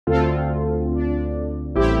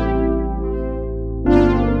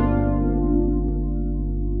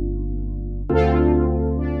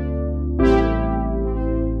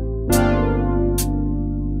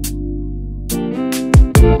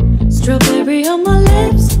cherry on my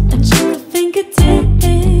lips and sugar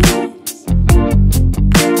fingertips.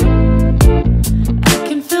 I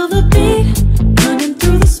can feel the beat running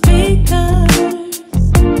through the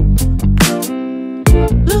speakers.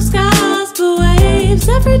 Blue skies, blue waves,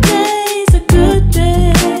 every day's a good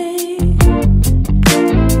day.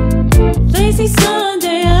 Lazy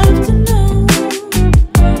Sunday afternoon,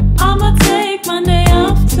 I'ma take my day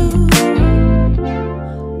off too.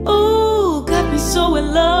 Ooh, got me so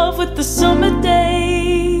in love with the summer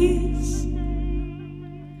days.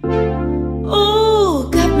 Ooh,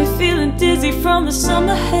 got me feeling dizzy from the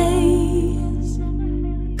summer haze.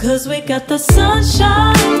 'Cause we got the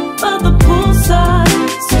sunshine by the poolside,